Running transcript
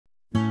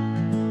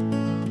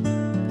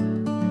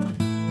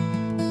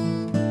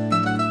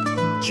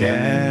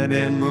Chad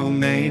and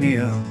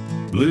Romania,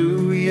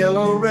 blue,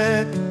 yellow,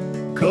 red,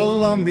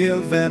 Colombia,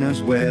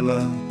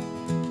 Venezuela,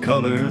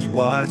 colors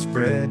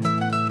widespread.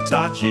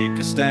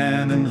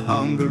 Tajikistan and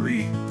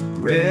Hungary,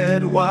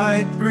 red,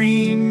 white,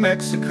 green,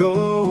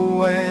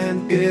 Mexico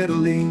and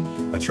Italy,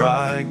 a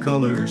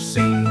tricolor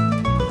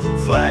scene.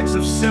 Flags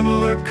of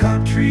similar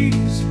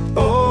countries,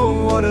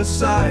 oh what a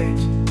sight.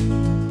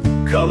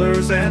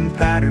 Colors and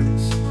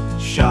patterns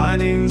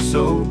shining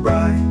so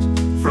bright.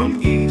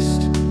 From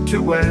east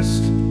to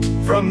west,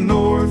 from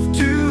north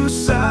to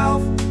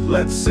south,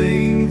 let's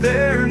sing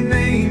their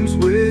names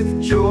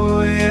with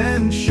joy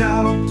and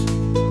shout.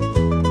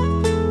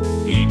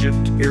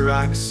 Egypt,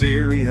 Iraq,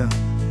 Syria,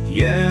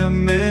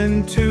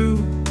 Yemen too,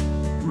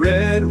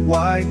 red,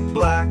 white,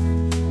 black,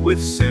 with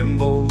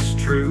symbols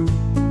true.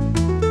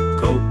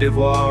 Côte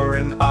d'Ivoire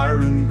and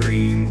iron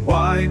green,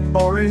 white,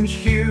 orange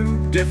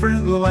hue,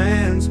 different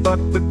lands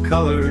but the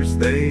colors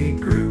they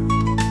grew.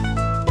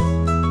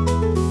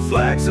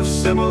 Flags of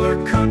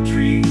similar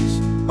countries,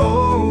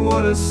 oh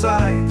what a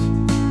sight.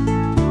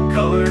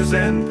 Colors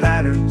and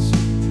patterns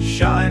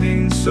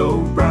shining so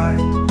bright.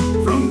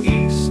 From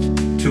east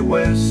to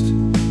west,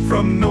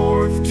 from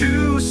north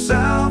to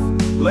south,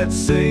 let's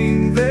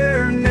sing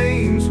their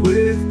names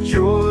with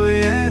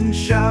joy and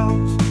shout.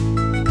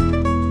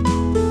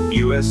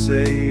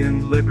 USA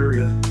and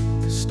Liberia,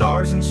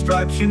 stars and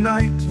stripes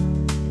unite.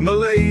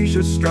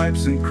 Malaysia,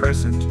 stripes and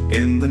crescent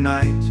in the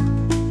night.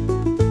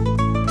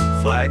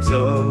 Flags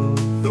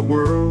of the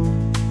world,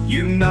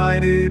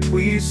 united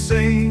we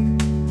sing,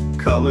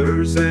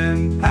 colors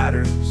and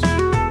patterns.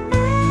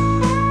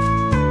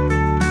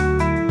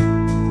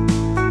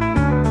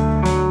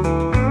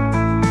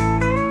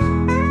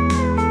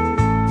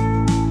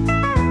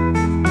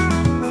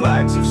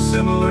 Flags of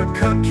similar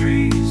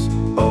countries,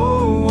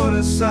 oh what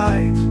a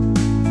sight.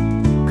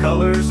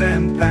 Colors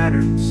and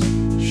patterns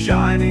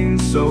shining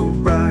so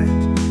bright.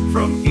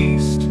 From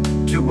east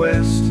to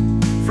west,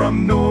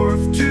 from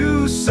north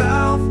to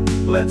south,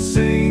 let's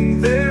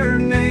sing their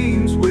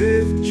names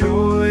with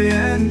joy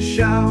and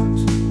shout.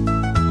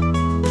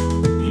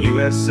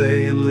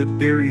 USA and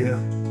Liberia,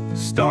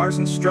 stars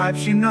and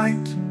stripes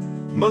unite.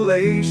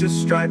 Malaysia,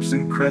 stripes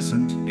and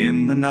crescent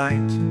in the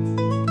night.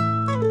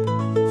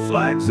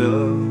 Flags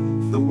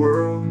of the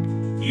world,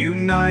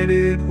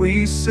 united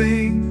we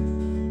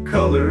sing,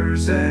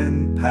 colors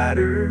and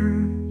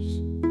patterns.